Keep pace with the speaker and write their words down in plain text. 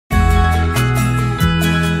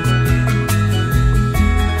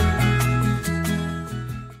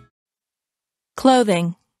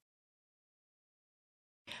Clothing.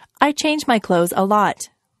 I change my clothes a lot.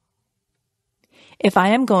 If I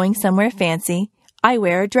am going somewhere fancy, I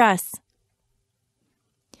wear a dress.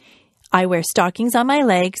 I wear stockings on my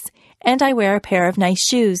legs, and I wear a pair of nice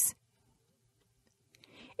shoes.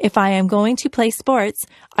 If I am going to play sports,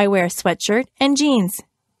 I wear a sweatshirt and jeans.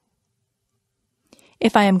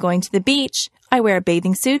 If I am going to the beach, I wear a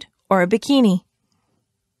bathing suit or a bikini.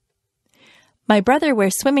 My brother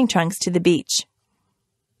wears swimming trunks to the beach.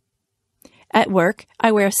 At work,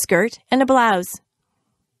 I wear a skirt and a blouse.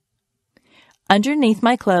 Underneath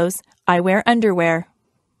my clothes, I wear underwear.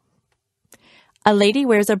 A lady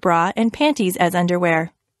wears a bra and panties as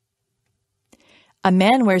underwear. A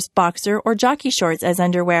man wears boxer or jockey shorts as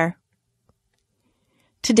underwear.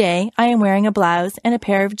 Today, I am wearing a blouse and a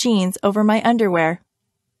pair of jeans over my underwear.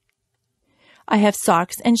 I have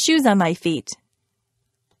socks and shoes on my feet.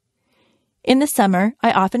 In the summer,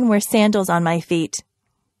 I often wear sandals on my feet.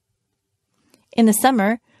 In the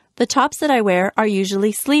summer, the tops that I wear are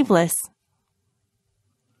usually sleeveless.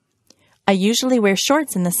 I usually wear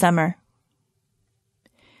shorts in the summer.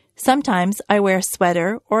 Sometimes I wear a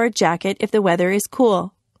sweater or a jacket if the weather is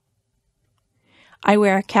cool. I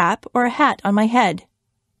wear a cap or a hat on my head.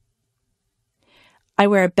 I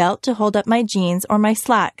wear a belt to hold up my jeans or my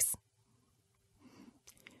slacks.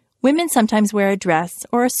 Women sometimes wear a dress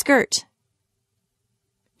or a skirt.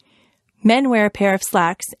 Men wear a pair of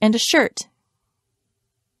slacks and a shirt.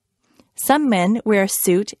 Some men wear a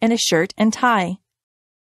suit and a shirt and tie.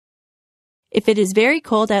 If it is very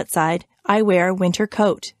cold outside, I wear a winter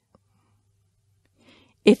coat.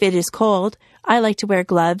 If it is cold, I like to wear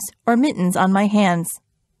gloves or mittens on my hands.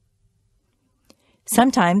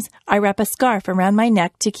 Sometimes I wrap a scarf around my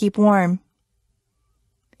neck to keep warm.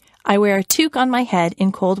 I wear a toque on my head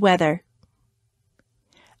in cold weather.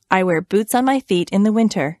 I wear boots on my feet in the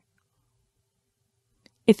winter.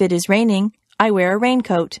 If it is raining, I wear a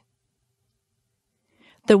raincoat.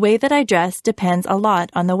 The way that I dress depends a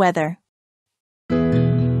lot on the weather.